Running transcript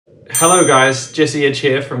Hello guys, Jesse Edge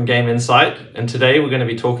here from Game Insight, and today we're going to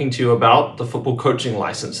be talking to you about the football coaching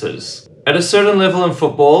licenses. At a certain level in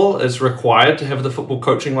football, it's required to have the football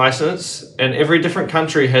coaching license, and every different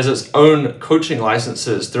country has its own coaching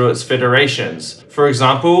licenses through its federations. For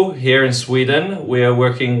example, here in Sweden, we are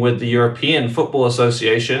working with the European Football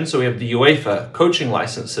Association, so we have the UEFA coaching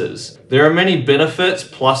licenses. There are many benefits,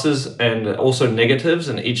 pluses, and also negatives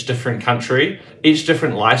in each different country. Each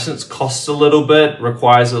different license costs a little bit,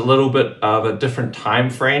 requires a little bit of a different time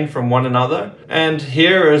frame from one another. And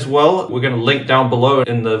here as well, we're going to link down below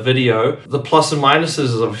in the video the plus and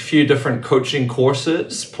minuses of a few different coaching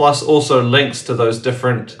courses, plus also links to those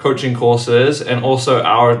different coaching courses, and also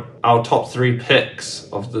our top 3 picks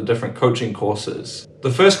of the different coaching courses.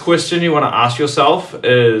 The first question you want to ask yourself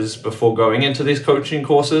is, before going into these coaching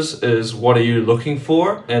courses, is what are you looking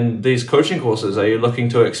for in these coaching courses? Are you looking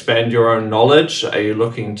to expand your own knowledge? Are you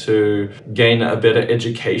looking to gain a better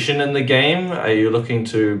education in the game? Are you looking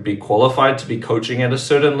to be qualified to be coaching at a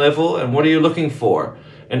certain level? And what are you looking for?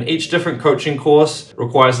 And each different coaching course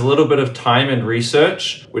requires a little bit of time and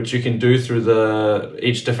research, which you can do through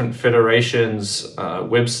each different federation's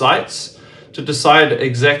websites, to decide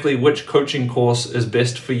exactly which coaching course is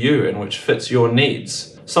best for you and which fits your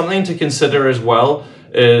needs. Something to consider as well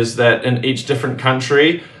is that in each different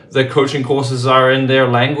country, the coaching courses are in their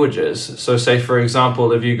languages. So say, for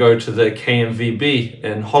example, if you go to the KNVB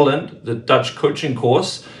in Holland, the Dutch coaching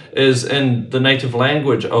course is in the native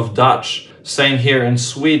language of Dutch. Same here in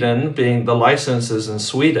Sweden, being the license is in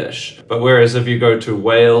Swedish. But whereas if you go to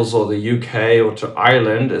Wales or the UK or to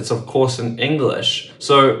Ireland, it's of course in English.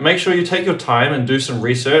 So make sure you take your time and do some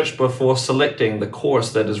research before selecting the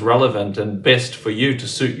course that is relevant and best for you to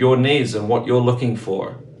suit your needs and what you're looking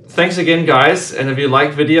for. Thanks again guys, and if you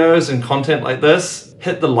like videos and content like this,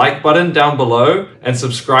 hit the like button down below and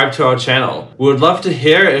subscribe to our channel. We would love to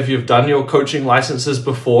hear if you've done your coaching licenses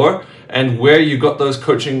before and where you got those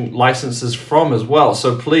coaching licenses from as well.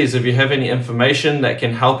 So please, if you have any information that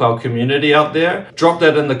can help our community out there, drop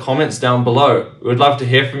that in the comments down below. We would love to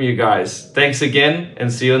hear from you guys. Thanks again,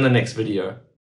 and see you in the next video.